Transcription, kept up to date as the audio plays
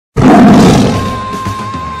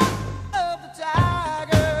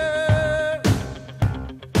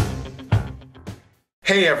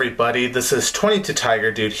Hey everybody, this is 22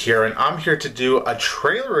 Tiger Dude here, and I'm here to do a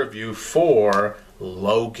trailer review for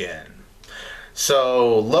Logan.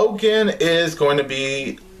 So, Logan is going to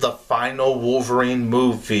be the final Wolverine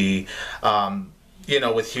movie,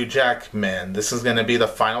 with Hugh Jackman. This is going to be the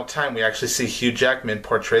final time we actually see Hugh Jackman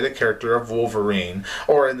portray the character of Wolverine,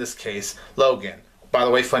 or in this case, Logan. By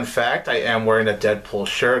the way, fun fact, I am wearing a Deadpool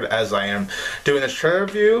shirt as I am doing this trailer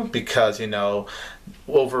review because,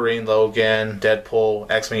 Wolverine, Logan, Deadpool,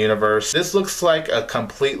 X-Men Universe. This looks like a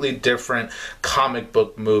completely different comic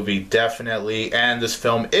book movie, definitely, and this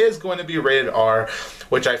film is going to be rated R,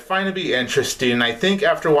 which I find to be interesting. I think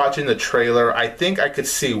after watching the trailer, I think I could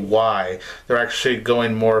see why they're actually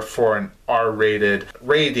going more for an R-rated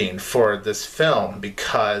rating for this film,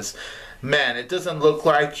 because man, it doesn't look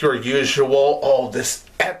like your usual, oh, this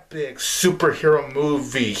epic superhero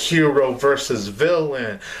movie, hero versus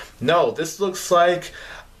villain. No, this looks like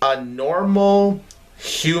a normal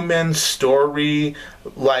human story.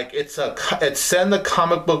 Like it's set in the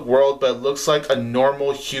comic book world, but it looks like a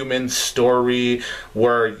normal human story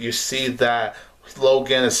where you see that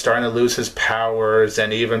Logan is starting to lose his powers,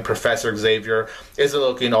 and even Professor Xavier isn't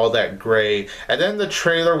looking all that great. And then in the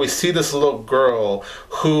trailer, we see this little girl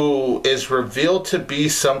who is revealed to be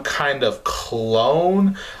some kind of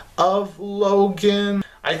clone of Logan.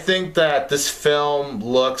 I think that this film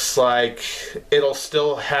looks like it'll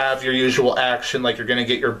still have your usual action, like you're going to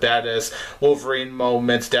get your badass Wolverine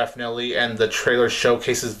moments, definitely, and the trailer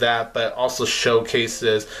showcases that, but also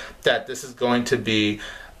showcases that this is going to be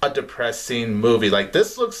a depressing movie. Like,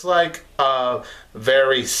 this looks like a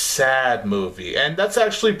very sad movie, and that's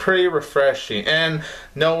actually pretty refreshing. And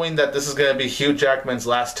knowing that this is going to be Hugh Jackman's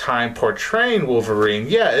last time portraying Wolverine,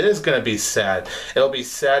 yeah, it is going to be sad. It'll be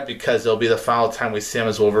sad because it'll be the final time we see him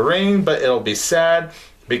as Wolverine, but it'll be sad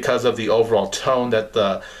because of the overall tone that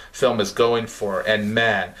the film is going for. And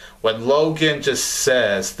man, when Logan just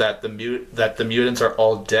says that the mutants are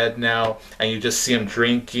all dead now, and you just see him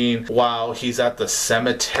drinking while he's at the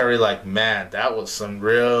cemetery, like, man, that was some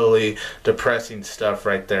really depressing stuff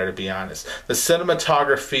right there, to be honest. The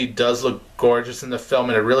cinematography does look gorgeous in the film,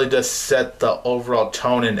 and it really does set the overall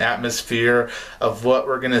tone and atmosphere of what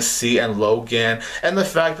we're gonna see in Logan. And the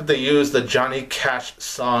fact that they used the Johnny Cash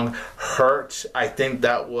song Hurt, I think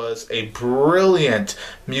that was a brilliant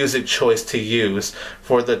music choice to use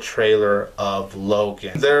for the trailer of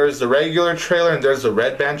Logan. There's the regular trailer and there's the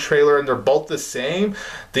red band trailer, and they're both the same.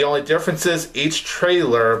 The only difference is each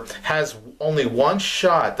trailer has only one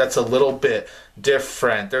shot that's a little bit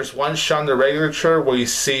different. There's one shot in the regular trailer where you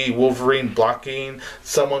see Wolverine blocking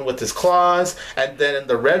someone with his claws, and then in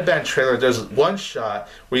the red band trailer there's one shot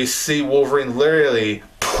where you see Wolverine literally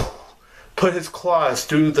put his claws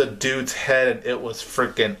through the dude's head, and it was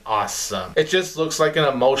freaking awesome. It just looks like an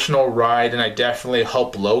emotional ride, and I definitely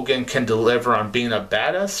hope Logan can deliver on being a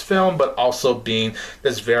badass film, but also being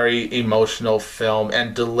this very emotional film,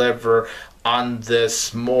 and deliver on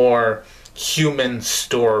this more human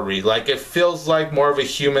story. Like, it feels like more of a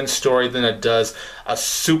human story than it does a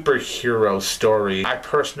superhero story. I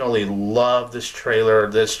personally love this trailer.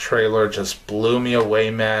 This trailer just blew me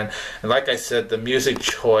away, man. And like I said, the music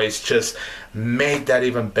choice just made that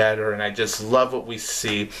even better, and I just love what we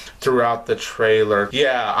see throughout the trailer.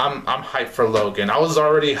 Yeah, I'm hyped for Logan. I was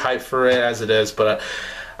already hyped for it as it is, but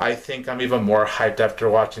I think I'm even more hyped after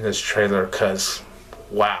watching this trailer, because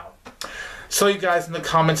wow. So you guys in the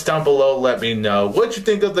comments down below, let me know what you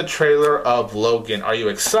think of the trailer of Logan. Are you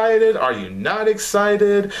excited? Are you not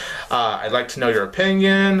excited? I'd like to know your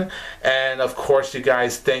opinion. And of course, you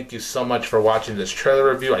guys, thank you so much for watching this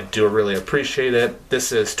trailer review. I do really appreciate it.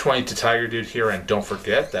 This is 22 Tiger Dude here, and don't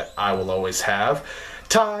forget that I will always have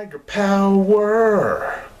Tiger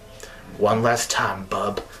Power. One last time,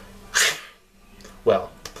 bub.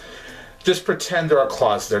 Well, just pretend there are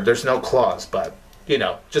claws there. There's no claws, but,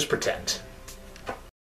 just pretend.